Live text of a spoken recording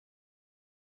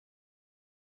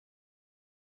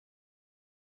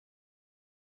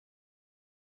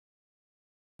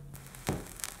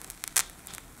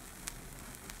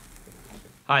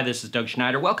Hi, this is Doug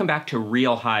Schneider. Welcome back to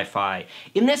Real Hi-Fi.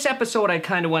 In this episode, I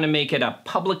kind of want to make it a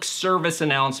public service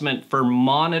announcement for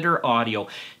Monitor Audio,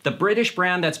 the British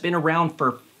brand that's been around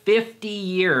for 50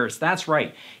 years. That's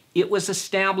right. It was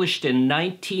established in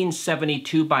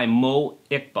 1972 by Mo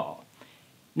Iqbal.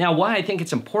 Now, why I think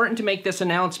it's important to make this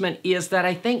announcement is that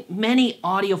I think many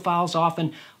audiophiles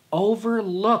often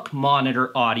overlook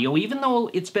Monitor Audio, even though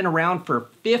it's been around for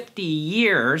 50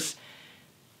 years,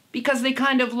 because they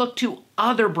kind of look to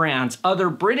other brands, other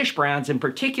British brands in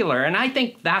particular, and I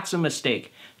think that's a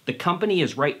mistake. The company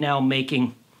is right now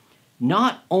making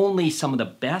not only some of the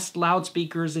best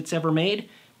loudspeakers it's ever made,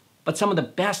 but some of the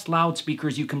best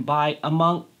loudspeakers you can buy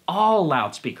among all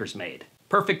loudspeakers made.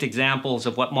 Perfect examples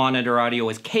of what Monitor Audio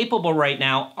is capable right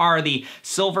now are the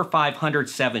Silver 500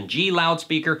 7G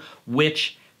loudspeaker,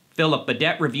 which Philip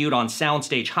Badet reviewed on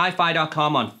SoundStage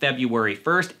hifi.com on February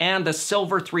 1st, and the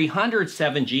Silver 300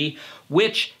 7G,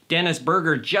 which Dennis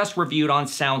Berger just reviewed on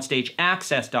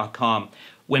SoundStageAccess.com.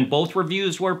 When both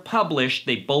reviews were published,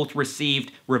 they both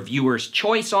received Reviewer's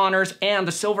Choice honors, and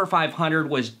the Silver 500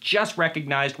 was just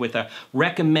recognized with a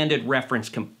Recommended Reference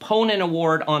Component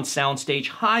Award on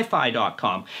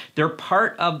SoundStageHifi.com. They're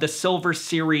part of the Silver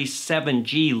Series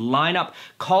 7G lineup,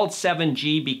 called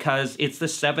 7G because it's the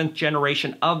 7th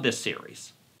generation of this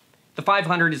series. The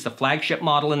 500 is the flagship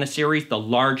model in the series, the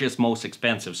largest, most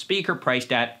expensive speaker,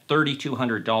 priced at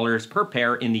 $3,200 per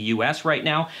pair in the US right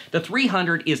now. The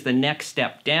 300 is the next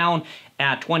step down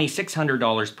at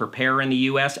 $2,600 per pair in the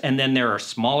US, and then there are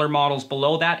smaller models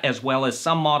below that, as well as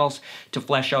some models to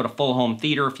flesh out a full home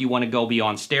theater if you want to go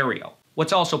beyond stereo.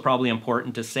 What's also probably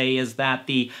important to say is that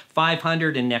the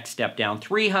 500 and next step down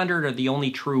 300 are the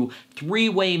only true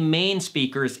three-way main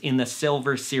speakers in the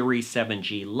Silver Series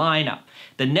 7G lineup.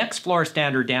 The next floor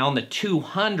standard down, the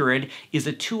 200, is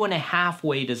a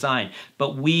 2.5-way design,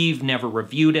 but we've never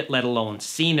reviewed it, let alone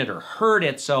seen it or heard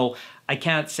it, so I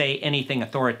can't say anything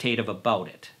authoritative about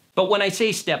it. But when I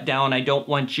say step down, I don't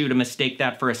want you to mistake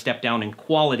that for a step down in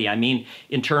quality. I mean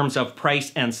in terms of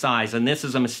price and size. And this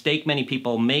is a mistake many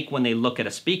people make when they look at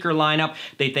a speaker lineup.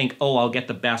 They think, oh, I'll get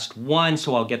the best one,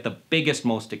 so I'll get the biggest,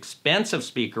 most expensive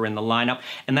speaker in the lineup.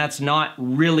 And that's not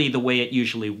really the way it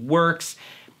usually works.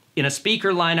 In a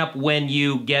speaker lineup, when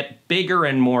you get bigger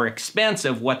and more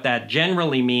expensive, what that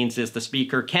generally means is the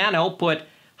speaker can output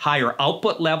higher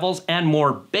output levels and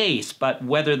more bass, but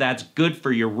whether that's good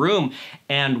for your room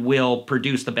and will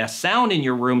produce the best sound in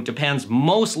your room depends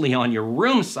mostly on your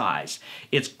room size.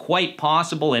 It's quite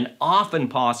possible and often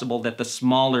possible that the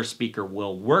smaller speaker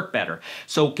will work better.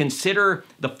 So consider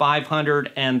the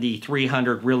 500 and the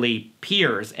 300 really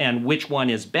peers, and which one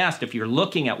is best if you're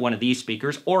looking at one of these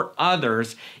speakers or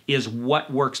others is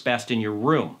what works best in your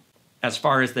room. As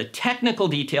far as the technical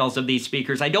details of these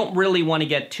speakers, I don't really want to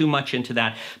get too much into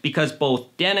that because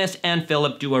both Dennis and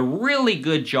Philip do a really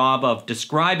good job of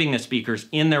describing the speakers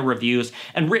in their reviews,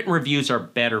 and written reviews are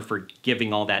better for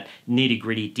giving all that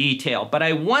nitty-gritty detail. But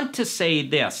I want to say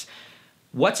this.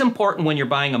 What's important when you're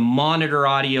buying a Monitor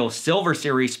Audio Silver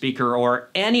Series speaker or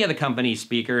any of the company's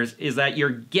speakers is that you're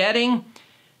getting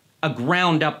a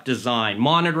ground-up design.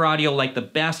 Monitor Audio, like the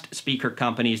best speaker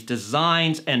companies,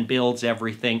 designs and builds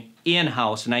everything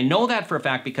in-house. And I know that for a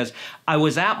fact because I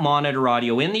was at Monitor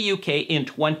Audio in the UK in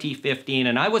 2015,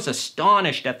 and I was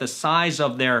astonished at the size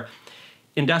of their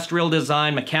industrial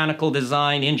design, mechanical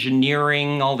design,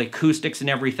 engineering, all the acoustics and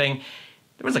everything.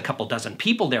 There was a couple dozen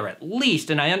people there at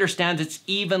least, and I understand it's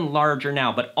even larger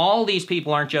now. But all these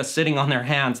people aren't just sitting on their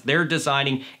hands. They're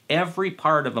designing every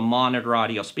part of a Monitor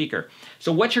Audio speaker.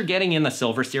 So what you're getting in the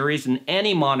Silver Series and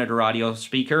any Monitor Audio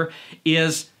speaker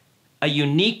is a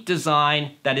unique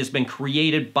design that has been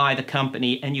created by the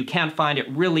company, and you can't find it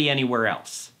really anywhere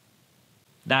else.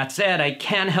 That said, I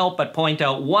can't help but point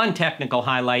out one technical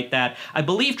highlight that I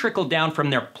believe trickled down from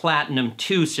their Platinum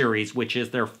 2 series, which is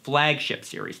their flagship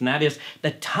series, and that is the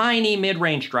tiny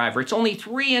mid-range driver. It's only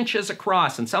 3 inches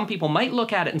across, and some people might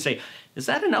look at it and say, is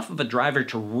that enough of a driver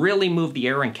to really move the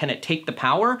air, and can it take the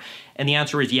power? And the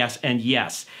answer is yes and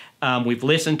yes. We've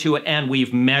listened to it and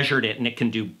we've measured it, and it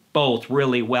can do both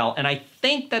really well. And I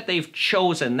think that they've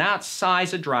chosen that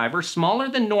size of driver, smaller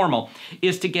than normal,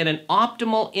 is to get an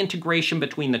optimal integration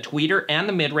between the tweeter and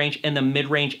the mid-range and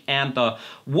the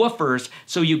woofers,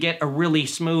 so you get a really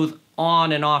smooth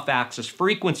on and off axis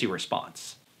frequency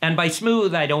response. And by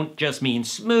smooth, I don't just mean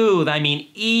smooth, I mean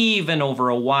even over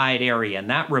a wide area. And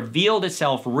that revealed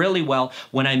itself really well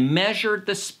when I measured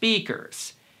the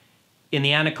speakers in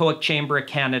the anechoic chamber at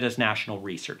Canada's National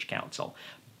Research Council.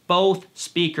 Both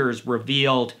speakers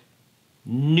revealed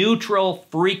neutral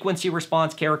frequency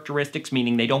response characteristics,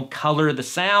 meaning they don't color the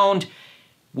sound,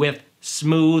 with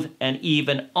smooth and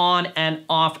even on and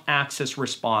off axis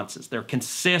responses. They're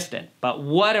consistent. But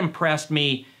what impressed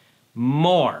me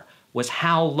more was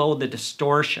how low the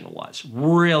distortion was,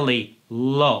 really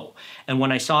low. And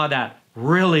when I saw that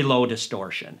really low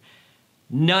distortion,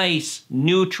 nice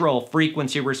neutral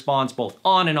frequency response both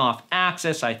on and off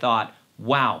axis, I thought,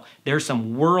 wow, there's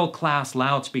some world-class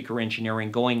loudspeaker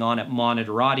engineering going on at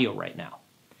Monitor Audio right now.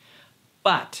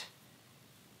 But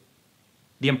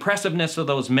the impressiveness of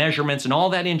those measurements and all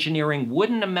that engineering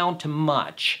wouldn't amount to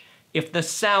much if the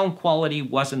sound quality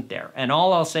wasn't there. And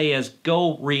all I'll say is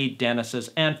go read Dennis's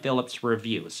and Philip's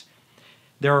reviews.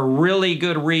 There are really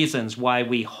good reasons why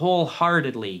we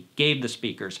wholeheartedly gave the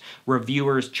speakers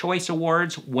Reviewers' Choice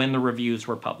Awards when the reviews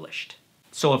were published.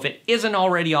 So if it isn't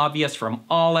already obvious from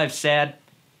all I've said,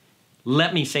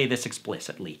 let me say this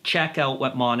explicitly. Check out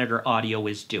what Monitor Audio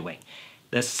is doing.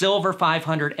 The Silver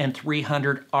 500 and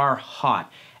 300 are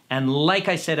hot. And like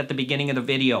I said at the beginning of the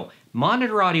video,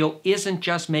 Monitor Audio isn't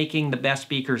just making the best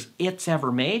speakers it's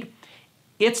ever made.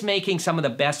 It's making some of the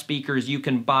best speakers you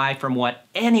can buy from what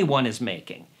anyone is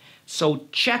making. So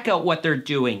check out what they're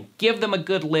doing. Give them a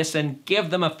good listen. Give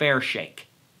them a fair shake.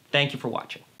 Thank you for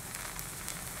watching.